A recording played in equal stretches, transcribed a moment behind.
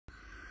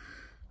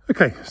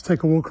Okay, let's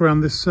take a walk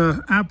around this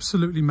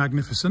absolutely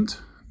magnificent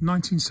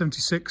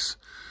 1976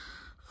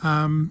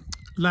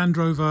 Land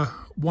Rover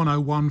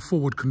 101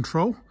 forward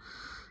control,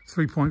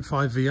 3.5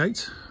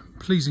 V8.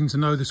 Pleasing to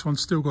know this one's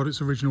still got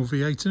its original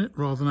V8 in it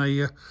rather than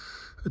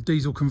a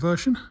diesel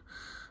conversion.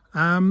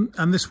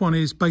 And this one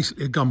is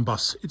basically a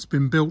gunbus. It's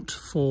been built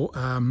for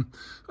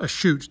a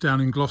shoot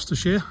down in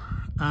Gloucestershire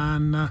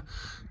and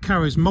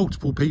carries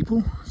multiple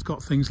people. It's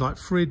got things like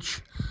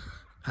fridge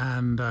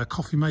and a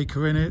coffee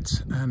maker in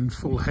it and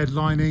full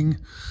headlining,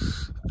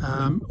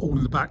 all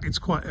in the back. It's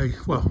quite a,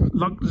 well,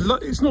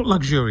 it's not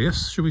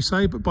luxurious, should we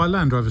say, but by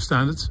Land Rover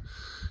standards,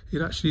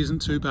 it actually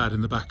isn't too bad in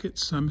the back.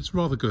 It's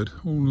rather good,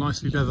 all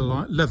nicely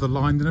leather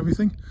lined and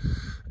everything.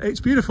 It's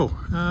beautiful.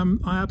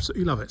 I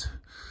absolutely love it.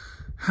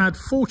 Had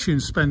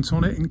fortunes spent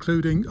on it,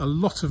 including a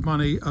lot of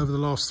money over the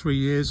last 3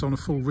 years on a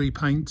full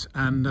repaint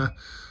and a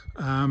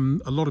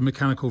lot of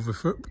mechanical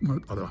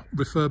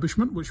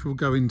refurbishment, which we'll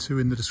go into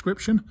in the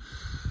description.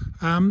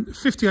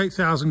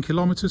 58,000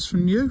 kilometres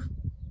from new,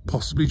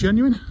 possibly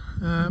genuine,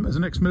 as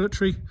an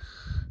ex-military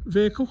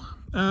vehicle.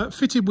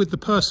 Fitted with the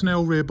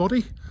personnel rear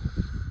body.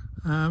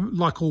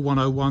 Like all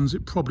 101s,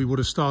 it probably would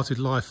have started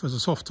life as a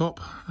soft top,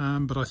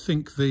 but I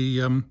think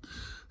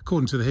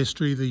according to the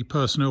history, the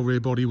personnel rear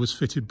body was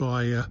fitted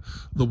by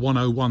the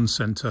 101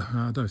 Centre.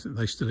 I don't think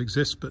they still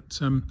exist, but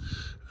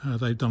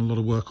they've done a lot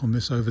of work on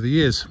this over the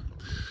years.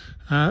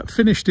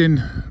 Finished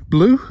in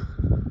blue.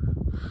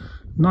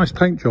 Nice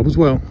paint job as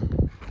well.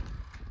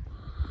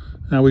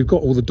 Now we've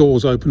got all the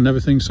doors open and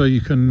everything, so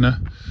you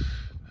can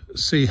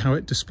see how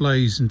it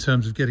displays in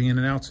terms of getting in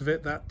and out of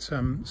it. That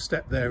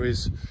step there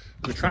is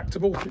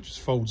retractable, it just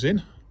folds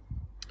in.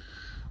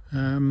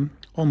 On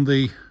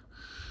the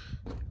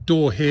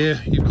door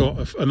here you've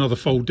got another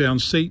fold down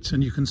seat,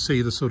 and you can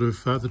see the sort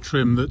of the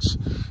trim that's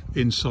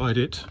inside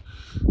it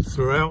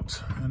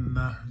throughout, and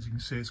as you can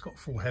see, it's got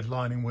full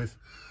headlining with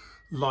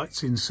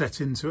lights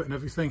set into it and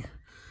everything.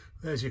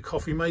 There's your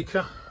coffee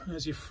maker,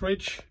 there's your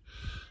fridge,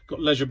 got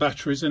leisure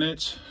batteries in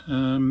it,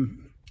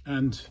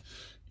 and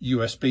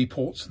USB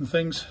ports and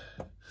things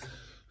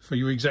for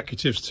your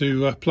executives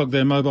to plug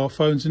their mobile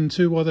phones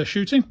into while they're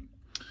shooting.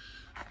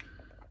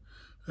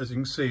 As you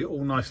can see,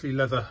 all nicely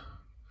leather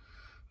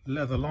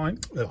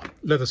lined,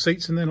 leather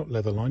seats in there, not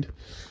leather lined.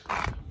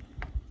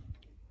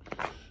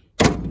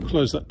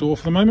 Close that door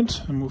for the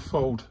moment and we'll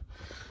fold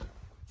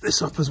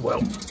this up as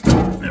well.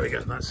 There we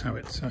go, that's how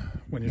it's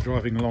when you're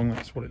driving along,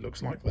 that's what it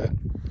looks like there.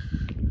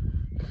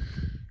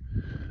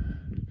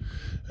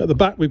 At the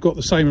back we've got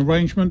the same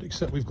arrangement,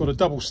 except we've got a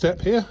double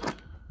step here,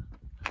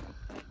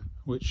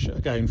 which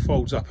again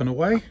folds up and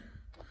away,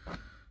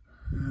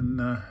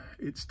 and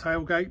its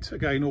tailgate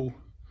again all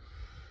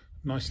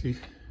nicely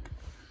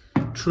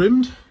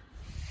trimmed.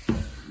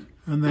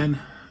 And then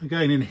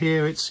again in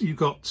here you've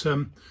got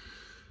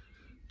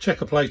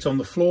checker plate on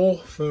the floor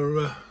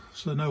for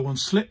so no one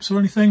slips or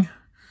anything.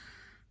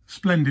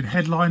 Splendid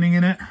headlining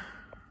in it.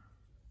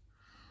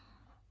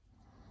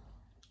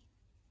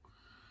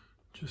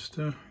 Just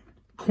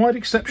quite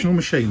exceptional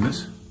machine,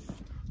 this.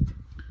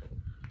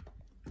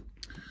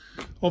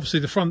 Obviously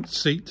the front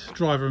seat,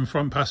 driver and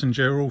front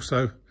passenger, are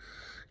also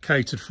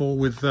catered for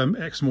with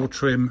Exmoor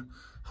trim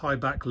high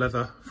back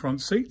leather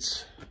front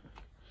seats.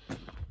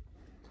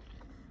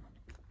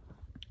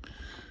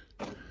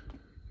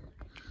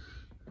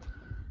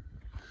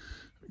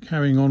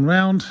 Carrying on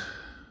round,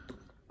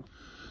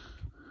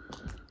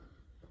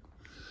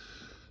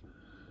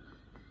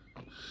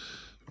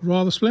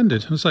 rather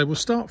splendid. And so we'll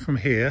start from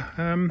here.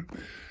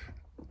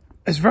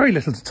 There's very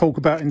little to talk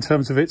about in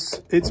terms of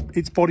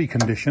its body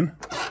condition.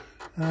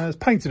 It's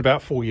painted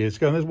about 4 years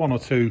ago, and there's one or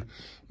two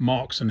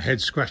marks and head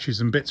scratches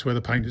and bits where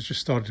the paint has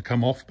just started to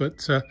come off,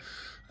 but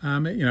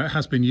you know, it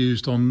has been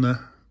used on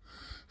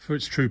for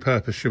its true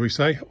purpose, shall we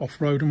say,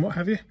 off-road and what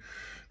have you.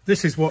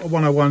 This is what a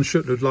 101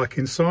 should look like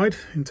inside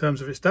in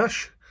terms of its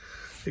dash,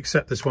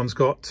 except this one's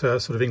got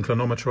sort of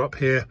inclinometer up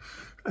here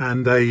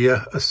and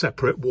a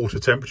separate water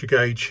temperature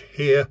gauge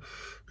here,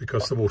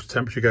 because the water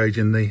temperature gauge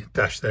in the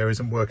dash there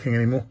isn't working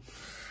anymore.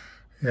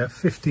 Yeah,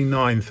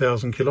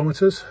 59,000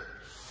 kilometres.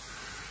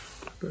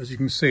 But as you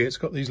can see, it's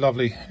got these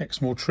lovely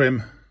Exmoor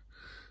trim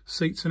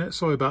seats in it.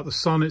 Sorry about the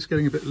sun, it's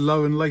getting a bit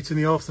low and late in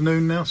the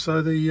afternoon now,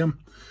 so the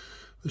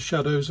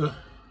shadows are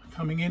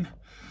coming in.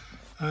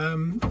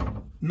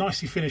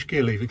 Nicely finished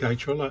gear lever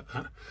gauge, I like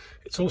that.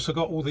 It's also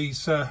got all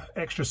these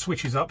extra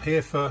switches up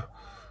here for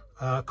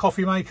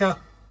coffee maker,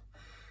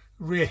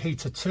 rear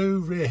heater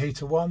 2, rear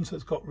heater 1, so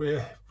it's got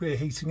rear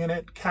heating in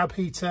it, cab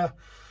heater,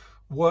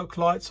 work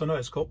lights. I know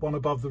it's got one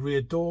above the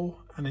rear door,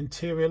 and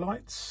interior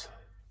lights.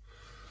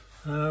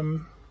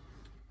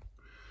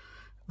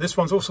 This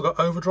one's also got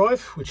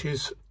overdrive, which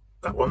is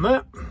that one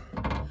there.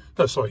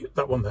 No, sorry,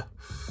 that one there.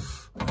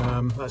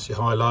 That's your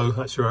high-low,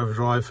 that's your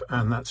overdrive,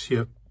 and that's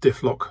your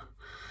diff lock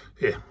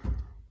here.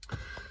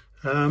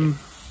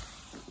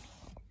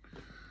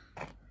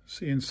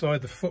 See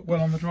inside the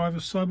footwell on the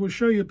driver's side. We'll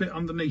show you a bit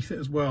underneath it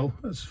as well,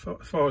 as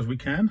far as we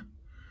can.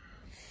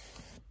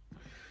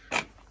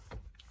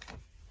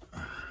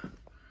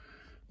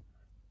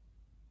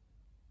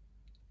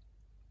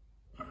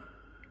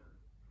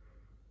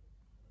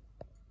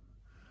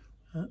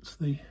 That's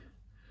the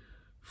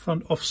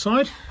front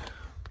offside.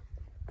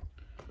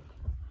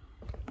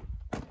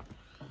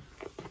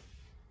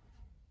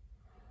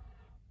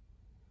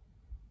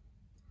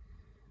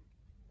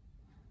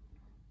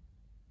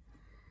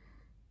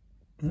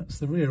 That's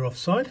the rear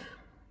offside.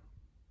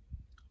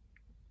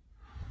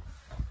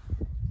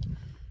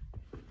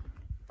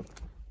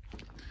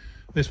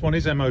 This one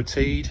is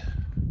MOT'd.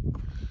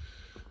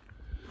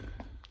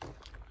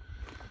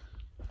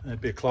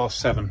 It'd be a class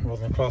 7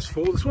 rather than class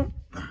 4, this one.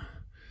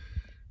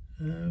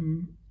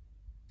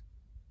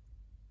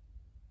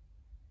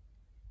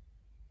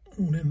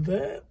 All in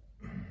there.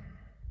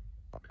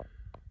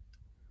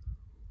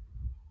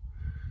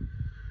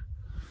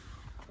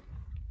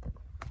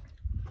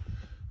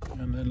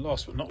 And then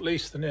last but not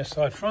least, the near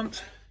side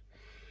front.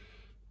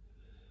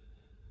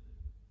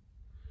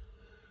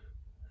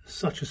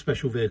 Such a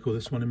special vehicle,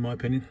 this one, in my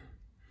opinion.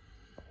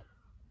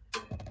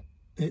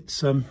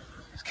 It's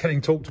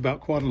getting talked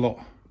about quite a lot.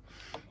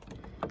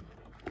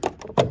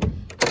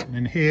 And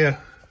in here,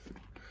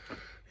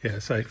 yeah,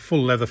 say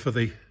full leather for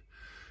the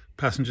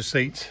passenger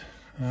seat.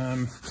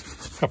 A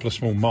couple of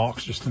small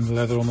marks just in the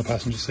leather on the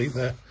passenger seat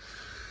there,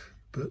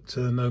 but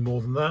no more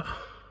than that.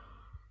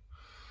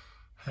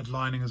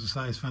 Headlining, as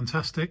I say, is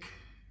fantastic.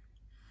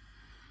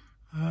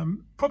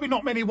 Probably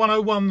not many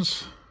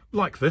 101s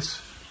like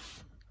this,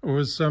 or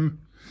as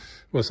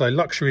well, say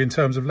luxury in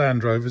terms of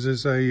Land Rovers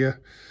is a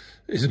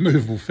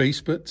movable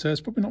feast, but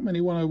there's probably not many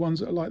 101s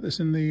that are like this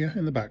in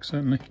the back,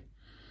 certainly.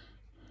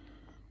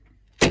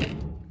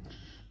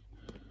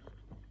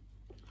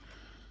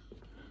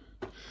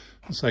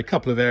 I'll say a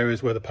couple of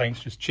areas where the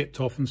paint's just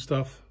chipped off and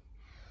stuff,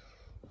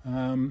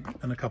 and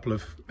a couple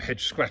of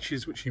hedge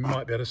scratches which you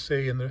might be able to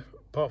see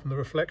apart from the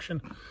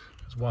reflection.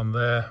 There's one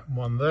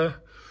there,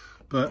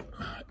 but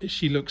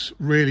she looks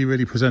really,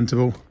 really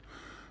presentable,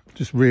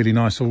 just really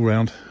nice all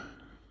round.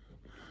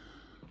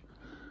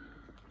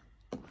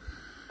 I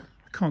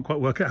can't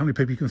quite work out how many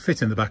people you can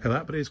fit in the back of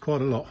that, but it is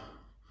quite a lot.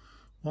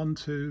 1,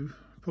 2,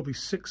 probably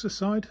 6 a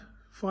side,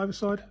 5 a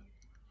side,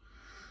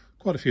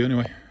 quite a few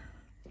anyway.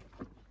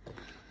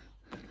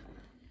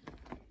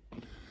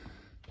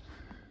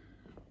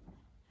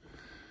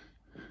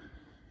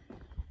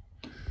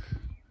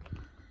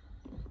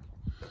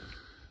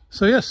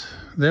 So yes,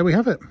 there we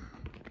have it.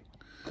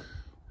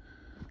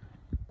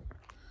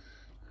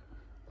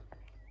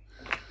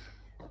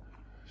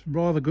 It's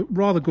rather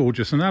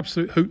gorgeous, an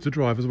absolute hoot to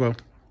drive as well.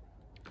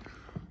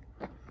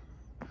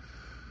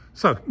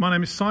 So my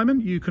name is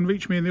Simon. You can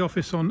reach me in the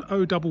office on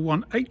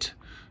 0118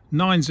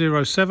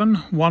 907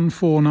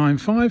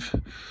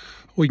 1495,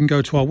 or you can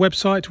go to our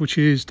website, which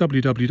is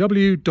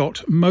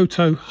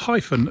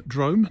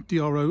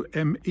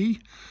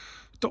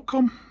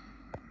www.moto-drome.com.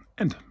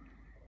 End.